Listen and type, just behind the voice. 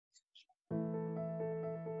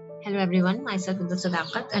Hello everyone, myself is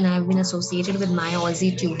Sadakat and I have been associated with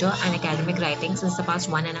MyAussieTutor and academic writing since the past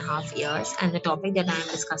 1.5 years, and the topic that I am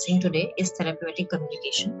discussing today is therapeutic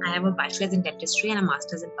communication. I have a bachelor's in dentistry and a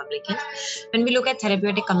master's in public health. When we look at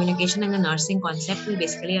therapeutic communication and the nursing concept, we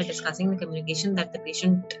basically are discussing the communication that the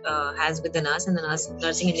patient has with the nurse and the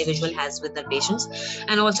nursing individual has with the patients,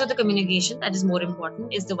 and also the communication that is more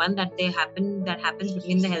important is the one that happens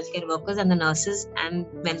between the healthcare workers and the nurses, and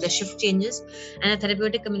when the shift changes, and a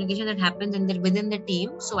therapeutic communication that happens within the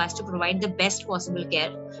team so as to provide the best possible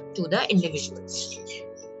care to the individuals.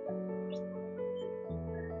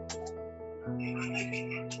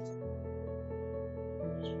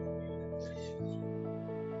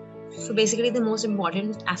 So basically, the most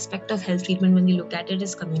important aspect of health treatment when you look at it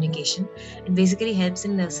is communication. It basically helps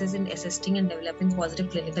in nurses in assisting and developing positive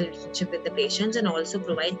clinical relationship with the patients, and also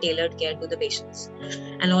provide tailored care to the patients.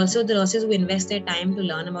 And also the nurses who invest their time to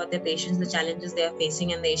learn about their patients, the challenges they are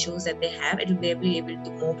facing and the issues that they have, it will be able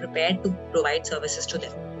to more prepared to provide services to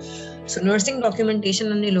them. So nursing documentation,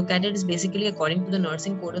 when we look at it, is basically according to the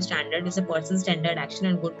nursing code of standard, is a person's standard action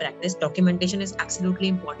and good practice. Documentation is absolutely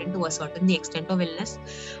important to ascertain the extent of illness,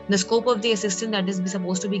 the scope of the assistance that is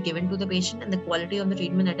supposed to be given to the patient, and the quality of the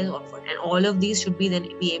treatment that is offered. And all of these should be then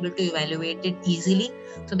be able to evaluate it easily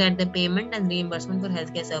so that the payment and reimbursement for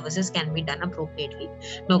healthcare services can be done appropriately.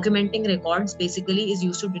 Documenting records basically is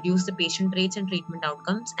used to reduce the patient rates and treatment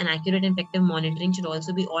outcomes, and accurate and effective monitoring should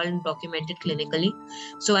also be all documented clinically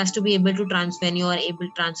so as to be able to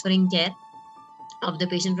transferring care of the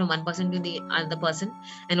patient from one person to the other person,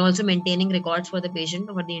 and also maintaining records for the patient,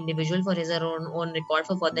 for the individual, for his or her own record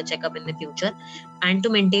for further checkup in the future, and to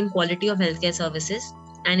maintain quality of healthcare services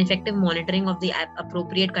and effective monitoring of the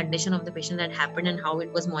appropriate condition of the patient that happened and how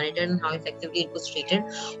it was monitored and how effectively it was treated.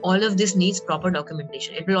 All of this needs proper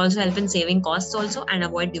documentation. It will also help in saving costs also, and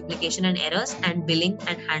avoid duplication and errors, and billing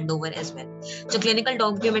and handover as well. So clinical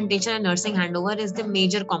documentation and nursing handover is the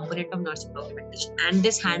major component of nursing documentation, and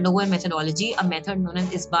this handover methodology, a method known as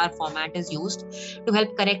Isbar format, is used to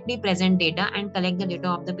help correctly present data and collect the data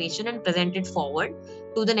of the patient and present it forward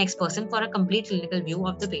to the next person for a complete clinical view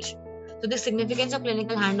of the patient. So the significance of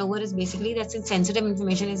clinical handover is basically that since sensitive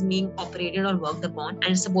information is being operated or worked upon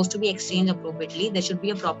and is supposed to be exchanged appropriately, there should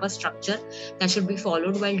be a proper structure that should be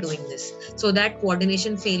followed while doing this, so that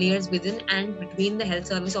coordination failures within and between the health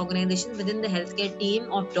service organization, within the healthcare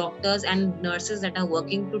team of doctors and nurses that are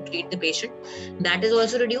working to treat the patient, that is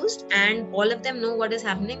also reduced, and all of them know what is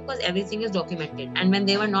happening because everything is documented, and when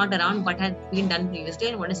they were not around, what had been done previously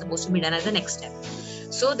and what is supposed to be done as the next step.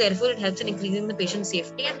 So therefore, it helps in increasing the patient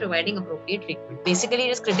safety and providing appropriate treatment. Basically,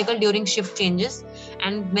 it is critical during shift changes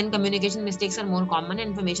and when communication mistakes are more common,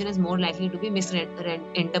 information is more likely to be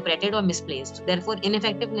misinterpreted or misplaced. Therefore,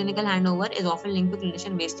 ineffective clinical handover is often linked to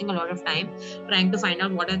clinician wasting a lot of time trying to find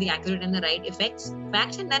out what are the accurate and the right facts,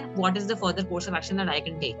 and then what is the further course of action that I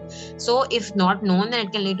can take. So if not known, then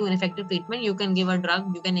it can lead to ineffective treatment. You can give a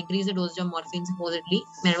drug, you can increase the dosage of morphine supposedly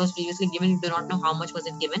when it was previously given, you do not know how much was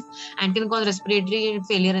it given, and can cause respiratory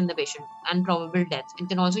failure in the patient and probable death. It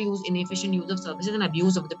can also use inefficient use of services and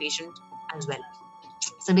abuse of the patient as well.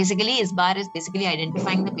 So basically, Isbar is basically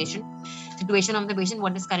identifying the patient, situation of the patient,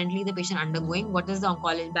 what is currently the patient undergoing, what is the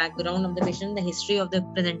oncology background of the patient, the history of the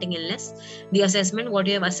presenting illness, the assessment, what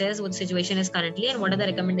you have assessed, what the situation is currently, and what are the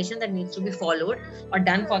recommendations that needs to be followed or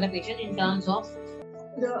done for the patient in terms of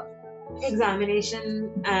the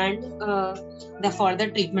examination and the further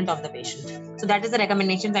treatment of the patient. So that is the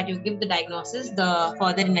recommendation that you give, the diagnosis, the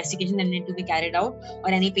further investigation that need to be carried out, or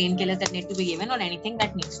any painkillers that need to be given, or anything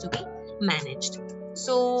that needs to be managed.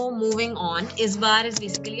 So moving on, Isbar is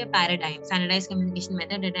basically a paradigm, standardized communication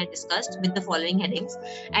method that I discussed with the following headings,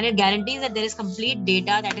 and it guarantees that there is complete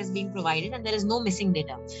data that is being provided and there is no missing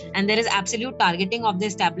data, and there is absolute targeting of the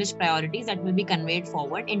established priorities that will be conveyed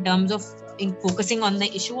forward in terms of focusing on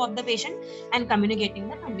the issue of the patient and communicating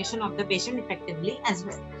the condition of the patient effectively as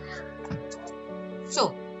well.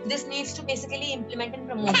 So this needs to basically implement and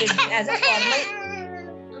promote it as a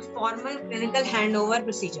formal clinical handover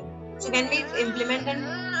procedure. So can we implement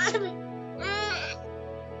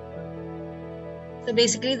So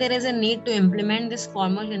basically, there is a need to implement this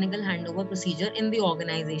formal clinical handover procedure in the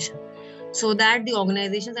organization, so that the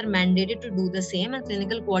organizations are mandated to do the same, and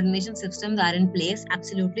clinical coordination systems are in place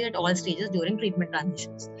absolutely at all stages during treatment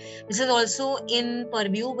transitions. This is also in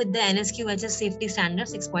purview with the NSQHS safety standard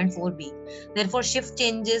 6.4b. Therefore, shift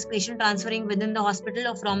changes, patient transferring within the hospital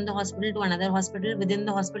or from the hospital to another hospital, within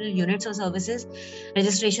the hospital units or services,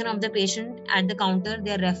 registration of the patient at the counter,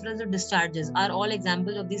 their referrals or discharges are all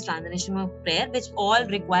examples of these transition of care, which all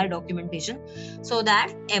require documentation so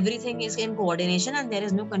that everything is in coordination and there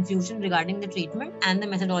is no confusion regarding regarding the treatment and the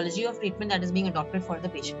methodology of treatment that is being adopted for the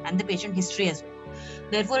patient and the patient history as well.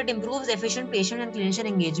 Therefore, it improves efficient patient and clinician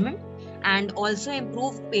engagement and also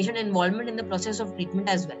improves patient involvement in the process of treatment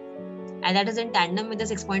as well. And that is in tandem with the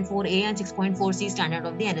 6.4a and 6.4c standard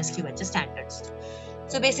of the NSQHS standards.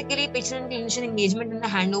 So basically, patient and clinician engagement in the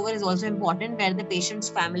handover is also important, where the patient's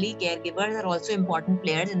family caregivers are also important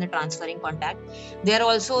players in the transferring contact. They are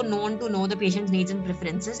also known to know the patient's needs and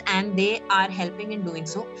preferences, and they are helping in doing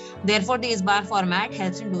so. Therefore, the Isbar format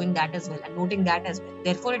helps in doing that as well and noting that as well.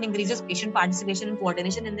 Therefore, it increases patient participation and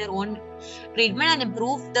coordination in their own treatment and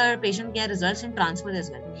improves the patient care results in transfer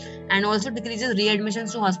as well. And also decreases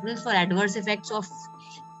readmissions to hospitals for adverse effects of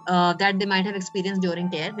that they might have experienced during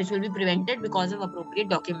care, which will be prevented because of appropriate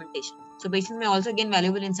documentation. So patients may also gain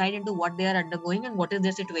valuable insight into what they are undergoing and what is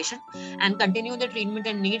their situation, and continue the treatment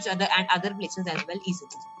and needs at other places as well easily.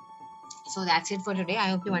 So that's it for today. I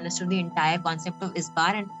hope you understood the entire concept of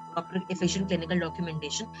Isbar and proper efficient clinical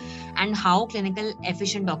documentation, and how clinical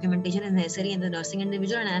efficient documentation is necessary in the nursing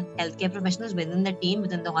individual and healthcare professionals within the team,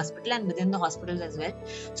 within the hospital and within the hospitals as well,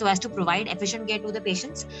 so as to provide efficient care to the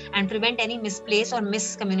patients and prevent any misplaced or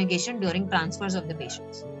miscommunication during transfers of the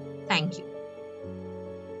patients. Thank you.